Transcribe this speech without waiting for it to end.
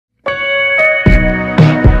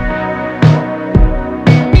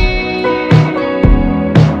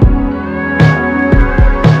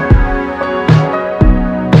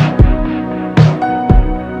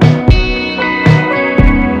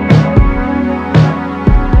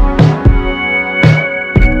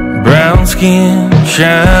skin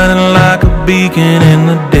shining like a beacon in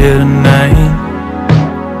the dead of night.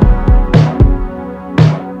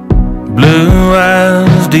 Blue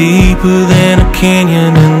eyes deeper than a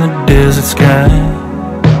canyon in the desert sky.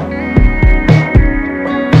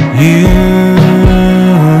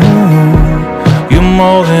 You're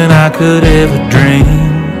more than I could ever dream.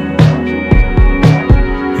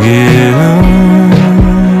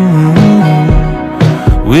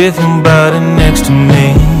 With your body next to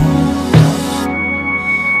me.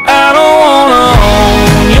 I don't wanna own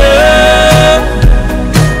you,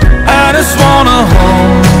 I just wanna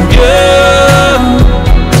hold you.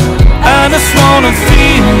 I just wanna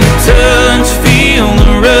feel your touch, feel the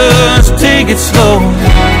rush, take it slow.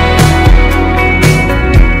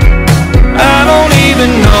 I don't even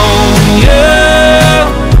know you,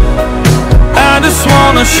 I just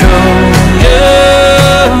wanna show you.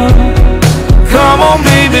 Come on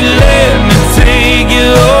baby, let me take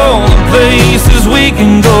you all the places we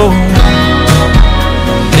can go.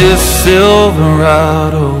 It's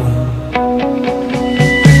Silverado.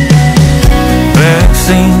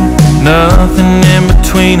 Backseat, nothing in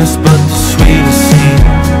between us but the sweetest scene.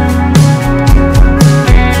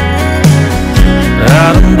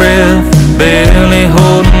 Out of breath, barely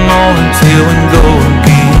holding on until we go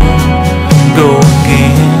again, go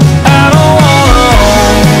again. I don't wanna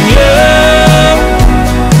own you,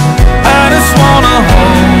 I just wanna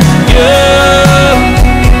hold you.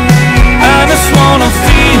 I just wanna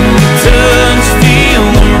feel your touch, feel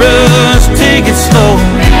the rush, take it slow.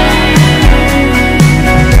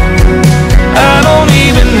 I don't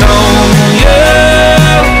even know you,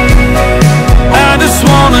 I just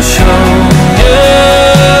wanna show you.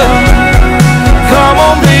 Come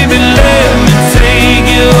on baby, let me take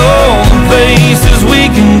you all the places we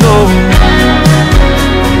can go.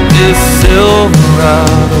 It's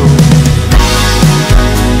Silverado.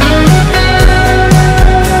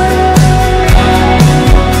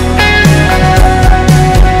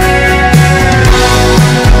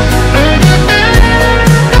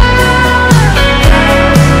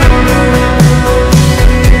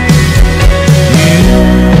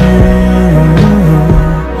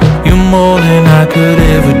 More than I could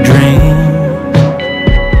ever dream.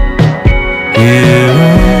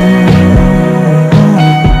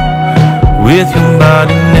 With your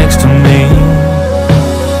body next to me.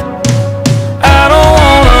 I don't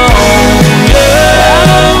wanna own you,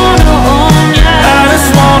 I just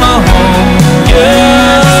wanna hold you.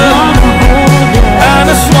 I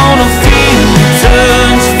just wanna feel your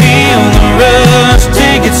touch, feel the rush,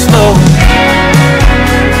 take it slow.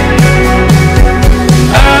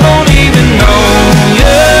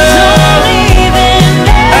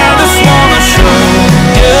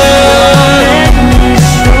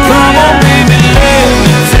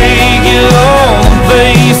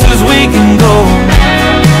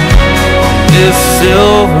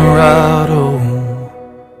 Silverado.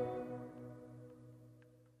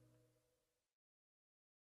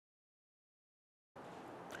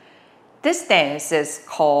 This dance is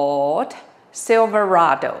called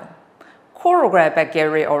Silverado. Choreographed by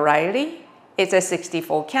Gary O'Reilly. It's a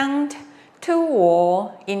 64 count,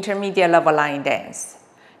 2-wall, intermediate level line dance.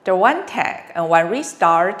 The one tag and one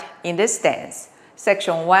restart in this dance.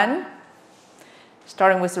 Section 1,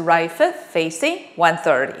 starting with the right foot facing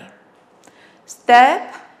 130.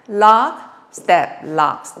 Step, lock, step,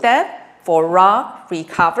 lock, step. For rock,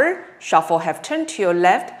 recover, shuffle half turn to your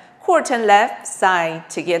left, quarter turn left, side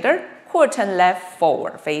together, quarter turn left,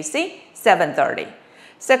 forward, facing 730.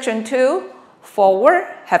 Section 2, forward,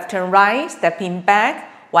 half turn right, stepping back,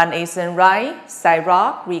 1/8 turn right, side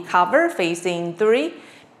rock, recover, facing 3,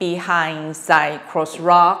 behind, side, cross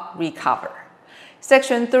rock, recover.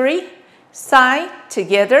 Section 3, side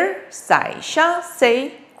together, side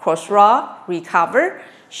chassé, cross rock, recover,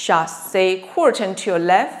 chassé, quarter turn to your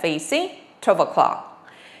left, facing 12 o'clock.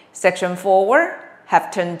 Section forward, half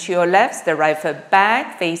turn to your left, step right foot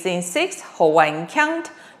back, facing 6, hold 1 count,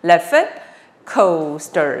 left foot,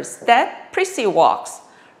 coaster, step, prissy walks,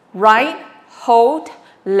 right, hold,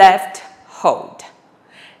 left, hold.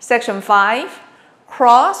 Section 5,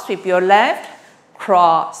 cross, sweep your left,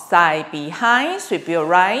 cross, side, behind, sweep your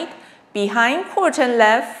right, behind, quarter turn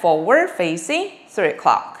left, forward, facing 3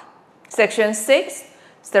 o'clock. Section 6,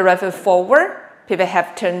 step right foot forward, pivot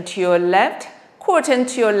half turn to your left, quarter turn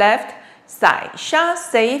to your left, side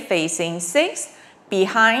chassé facing 6,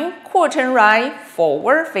 behind, quarter turn right,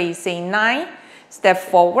 forward facing 9, step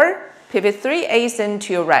forward, pivot 3/8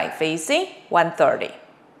 into your right facing 130.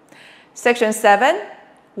 Section 7,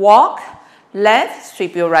 walk, left,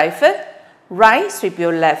 sweep your right foot, right, sweep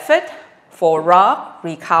your left foot, forward rock,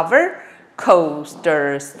 recover,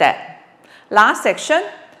 coaster step. Last section,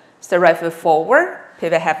 step right foot forward,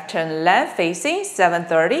 pivot half turn left facing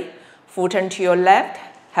 730, full turn to your left,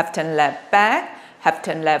 half turn left back, half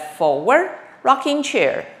turn left forward, rocking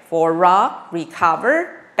chair, forward rock,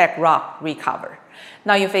 recover, back rock, recover.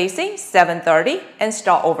 Now you're facing 730 and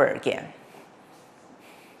start over again.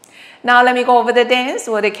 Now let me go over the dance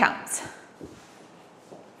with the counts.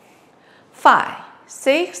 5,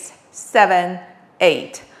 6, 7,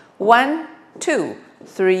 8. 1, 2,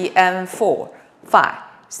 3, and 4. 5,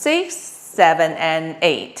 6, 7, and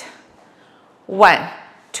 8. 1,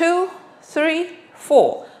 2, 3,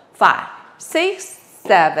 4. 5, 6,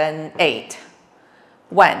 7, 8.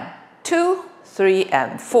 1, 2, 3,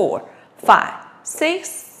 and 4. 5, 6,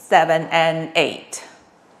 7, and 8.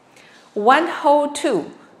 1 hold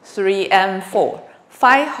 2, 3 and 4.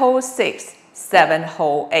 5 hold 6, 7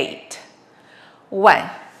 hold 8. 1,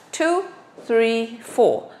 2, 3,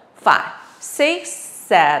 4, 5, 6,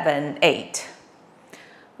 7, 8.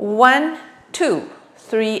 1, 2,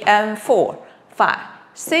 3, and 4, 5,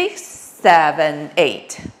 6, 7,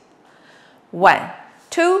 8. 1,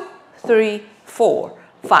 2, 3, 4,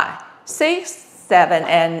 5, 6, 7,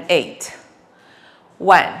 and 8.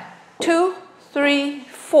 1, 2, 3,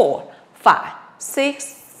 4, 5, 6,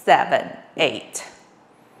 7, 8.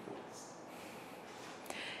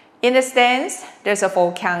 In the stance, there's a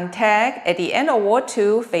 4 count tag at the end of wall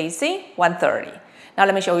 2 facing 130. Now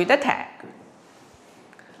let me show you the tag.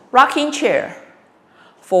 Rocking chair.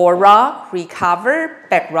 Forward rock, recover,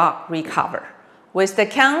 back rock, recover. With the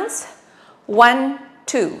counts 1,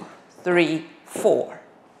 2, 3, 4.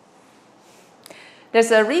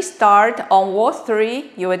 There's a restart on wall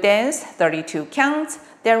 3. You will dance 32 counts,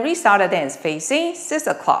 then restart the dance facing 6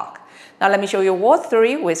 o'clock. Now let me show you wall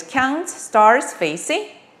 3 with counts starts facing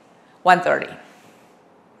 130.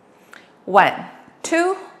 1,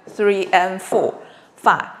 2, 3, and 4.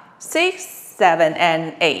 5, 6, 7,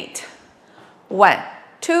 and 8. 1,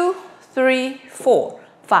 2, 3, 4.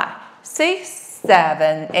 5, 6,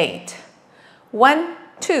 7, 8. 1,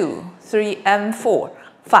 2, 3, and 4.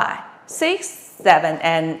 5, 6, 7,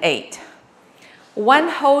 and 8. 1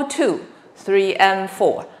 hold 2, 3, and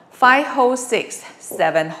 4. 5 hold 6,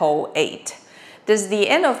 7 hold 8. This is the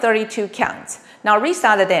end of 32 counts. Now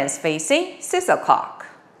restart the dance facing 6 o'clock.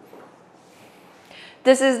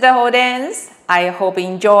 This is the whole dance. I hope you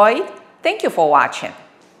enjoyed. Thank you for watching.